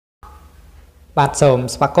បាទសូម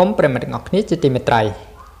ស្វាគមន៍ប្រិមត្តទាំងអស់គ្នាជាទីមេត្រី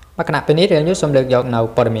មកគណៈពេលនេះរឿងនេះសូមលើកយកនៅ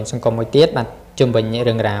ព័ត៌មានសង្គមមួយទៀតបាទជុំវិញ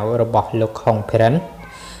រឿងរ៉ាវរបស់លោក Hong Phearin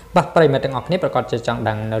បាទប្រិមត្តទាំងអស់គ្នាប្រកាសជាចង់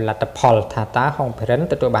ដឹងនៅលទ្ធផលថាតើ Hong Phearin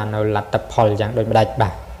ទទួលបាននៅលទ្ធផលយ៉ាងដូចម្ដេចបា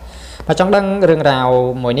ទចង់ដឹងរឿងរ៉ាវ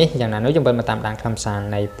មួយនេះយ៉ាងណានោះយើងមកតាមដានខ្លឹមសារ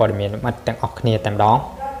នៃព័ត៌មានលម្អិតទាំងអស់គ្នាតែម្ដង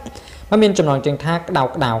មានចំណងជើងថាក្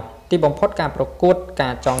តៅទីបំផុតការប្រកួតកា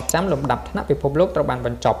រចងចាំលំដាប់ថ្នាក់ពិភពលោកត្រូវបានប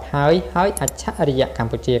ញ្ចប់ហើយអច្ឆរិយៈក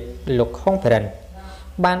ម្ពុជាលោក Hong Phearin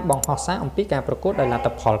បានបង្ហោះសារអំពីការប្រកួតដោយលទ្ធ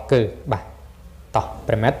ផលគឺបាទតោះ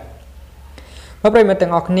ប្រិមិត្តទាំ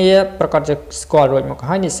ងអស់គ្នាប្រកាសជាស្គាល់រួចមក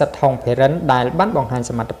ហើយនិស្សិត Hong Phearin ដែលបានបង្ហាញ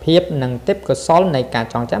សមត្ថភាពនិងទេពកោសល្យនៃការ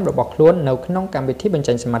ចងចាំរបស់ខ្លួននៅក្នុងកម្មវិធីបញ្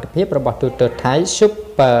ចេញសមត្ថភាពរបស់ទូទស្សន៍ថៃ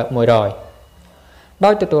Super 100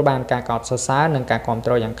ដោយទទួលបានការកោតសរសើរនិងការគាំ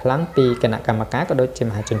ទ្រយ៉ាងខ្លាំងពីគណៈកម្មការក៏ដូចជាម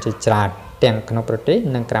ហាជនជាច្រើនទាំងក្នុងប្រទេស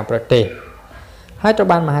និងក្រៅប្រទេសហើយត្រូវ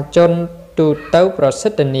បានមហាជនទូទៅប្រសិ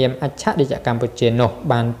ទ្ធនាមអច្ឆរិយៈកម្ពុជានោះ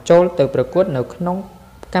បានចូលទៅប្រកួតនៅក្នុង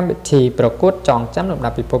កម្មវិធីប្រកួតចងចាំលំដា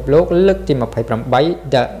ប់ពិភពលោកលើកទី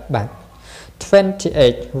28 The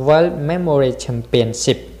 28 World Memory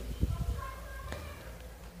Championship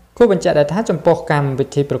គូបញ្ជាក់ថាចំពោះកម្មវិ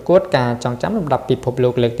ធីប្រកួតការចងចាំលំដាប់ពិភពលោ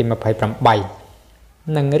កលើកទី28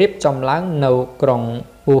នឹងរៀបចំឡើងនៅក្រុង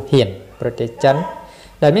អ៊ូហៀនប្រទេសចិន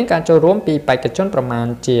ដែលមានការចូលរួមពីបេក្ខជនប្រមាណ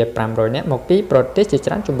ជា500នាក់មកពីប្រទេសជា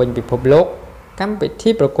ច្រើនជុំវិញពិភពលោកកម្មវិធី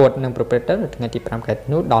ប្រកួតនឹងប្រព្រឹត្តទៅនៅថ្ងៃទី5ខែធ្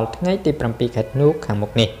នូដល់ថ្ងៃទី7ខែធ្នូខាងមុ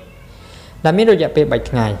ខនេះដែលមានរយៈពេល3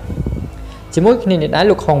ថ្ងៃជាមួយគ្នានេះដែរ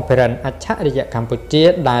លោក Hong Phearin អច្ឆរិយៈកម្ពុជា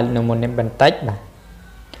ដែលនៅមុននេះបន្តិចបាទ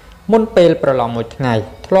មុនពេលប្រឡងមួយថ្ងៃ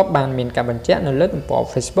ធ្លាប់បានមានការបញ្ជាក់នៅលើទំព័រ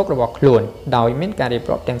Facebook របស់ខ្លួនដោយមានការរៀប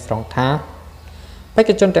រាប់ទាំងស្រុងថាបេក្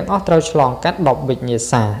ខជនទាំងអស់ត្រូវឆ្លងកាត់10វិញ្ញា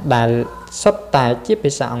សាដែលសុទ្ធតែជា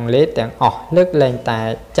ភាសាអង់គ្លេសទាំងអស់លើកលែងតែ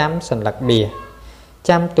ចាំសញ្ញាបៀ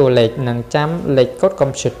ចាំតួលេខនិងចាំលេខកូដកុំ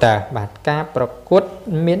ព្យូទ័របាទការប្រកួត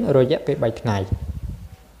មានរយៈពេល3ថ្ងៃ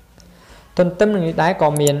ទន្ទឹមនឹងនេះដែរក៏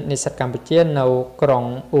មាននិស្សិតកម្ពុជានៅក្រុង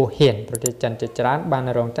អ៊ូហៀនប្រទេសចិនជាច្រើនបាន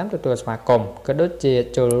រងចាំទទួលស្វាគមន៍ក៏ដូចជា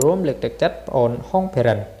ចូលរួមលើកទឹកចិត្តប្អូន Hong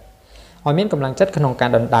Phearin ឲ្យមានកម្លាំងចិត្តក្នុងការ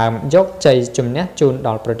ដណ្ដើមយកជ័យជំនះជូនដ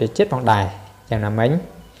ល់ប្រទេសជាតិផងដែរយ៉ាងណាមិញ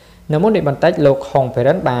នៅមុននេះបន្តិចលោក Hong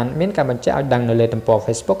Phearin បានមានការបញ្ជាក់ឲ្យដឹងនៅលើទំព័រ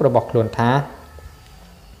Facebook របស់ខ្លួនថា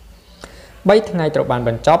3ថ្ងៃត្រូវបានប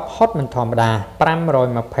ញ្ចប់ហត់មិនធម្មតា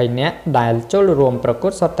520នាក់ដែលចូលរួមប្រកួ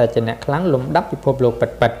តសុទ្ធតែជាអ្នកខ្លាំងលំដាប់ពិភពលោកពិ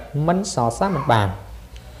តៗមិនសរសើរមិនបាន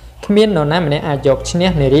គ្មាននរណាម្នាក់អាចយកឈ្នះ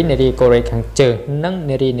នារីកូរ៉េខាងជើងនិង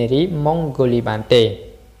នារីម៉ុងហ្គូលីបានទេ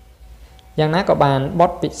យ៉ាងណាក៏បានប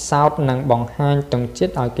ទពិសោធន៍និងបង្ហាញទង់ជា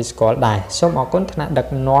តិឲ្យគេស្គាល់ដែរសូមអរគុណថ្នាក់ដឹក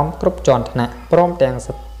នាំគ្រប់ជាន់ថ្នាក់ព្រមទាំង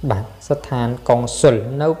ស្ថានកុងស៊ុល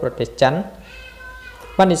នៅប្រទេសចិន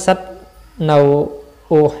បាននិស្សិតនៅ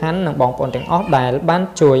អ៊ូហាននិងបងប្អូនទាំងអស់ដែលបាន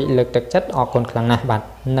ជួយលើកទឹកចិត្តអរគុណខ្លាំងណាស់បាទ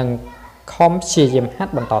និងខំព្យាយាមហា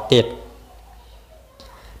ត់បន្តទៀត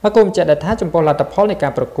មកគុំចេះថាចំពោះលទ្ធផលនៃកា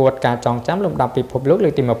រប្រកួតការចងចាំលំដាប់ពិភពលោកលើ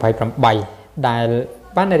កទី28ដែល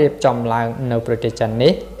បានរៀបចំឡើងនៅប្រទេសចិន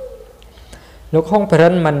នេះលោក Hong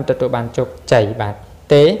Phearin មិនទទួលបានជោគជ័យបាទ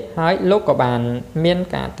ទេហើយលោកក៏បានមាន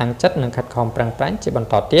ការតាំងចិត្តនិងខិតខំប្រឹងប្រែងជាបន្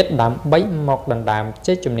តទៀតដើម្បីមកដណ្ដើម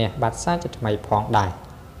ជ័យជំនះបាត់សាជាថ្មីផងដែរ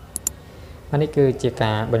នេះគឺជា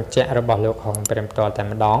ការបញ្ជាក់របស់លោក Hong Phearin ផ្ទាល់តែ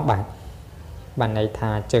ម្ដងបាទន័យថា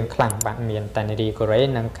ជើងខ្លាំងបាទមានតែនារីកូរ៉េ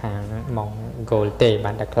និងខាងម៉ុងហ្គោលទេ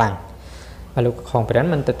បាទតែខ្លាំងហើយលោក Hong Phearin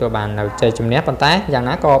មិនទទួលបាននៅជ័យជំនះប៉ុន្តែយ៉ាង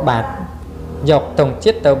ណាក៏បាទយកទង់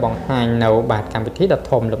ជាតិទៅបង្ហាញនៅបាទកម្មវិធីដ៏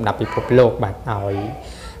ធំលំដាប់ពិភពលោកបាទឲ្យ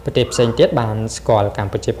ប្រទេសផ្សេងទៀតបានស្គាល់ក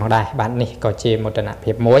ម្ពុជាផងដែរបាទនេះក៏ជាមោទន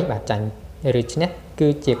ភាពមួយបាទចាញ់ឬឈ្នះគឺ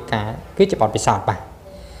ជាបទពិសោធន៍បាទ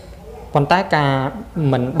ប៉ុន្តែការ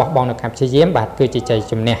មិនបោះបង់នៅការព្យាយាមបាទគឺជាជ័យ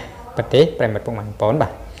ជំនះប្រទេសប្រិមត្តពុកម៉ែបងប្អូនបា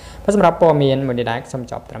ទសម្រាប់ព័ត៌មានមួយនេះដែរសូម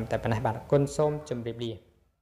ចប់ត្រឹមតែប៉ុណ្ណេះបាទអរគុណសូមជម្រាបលា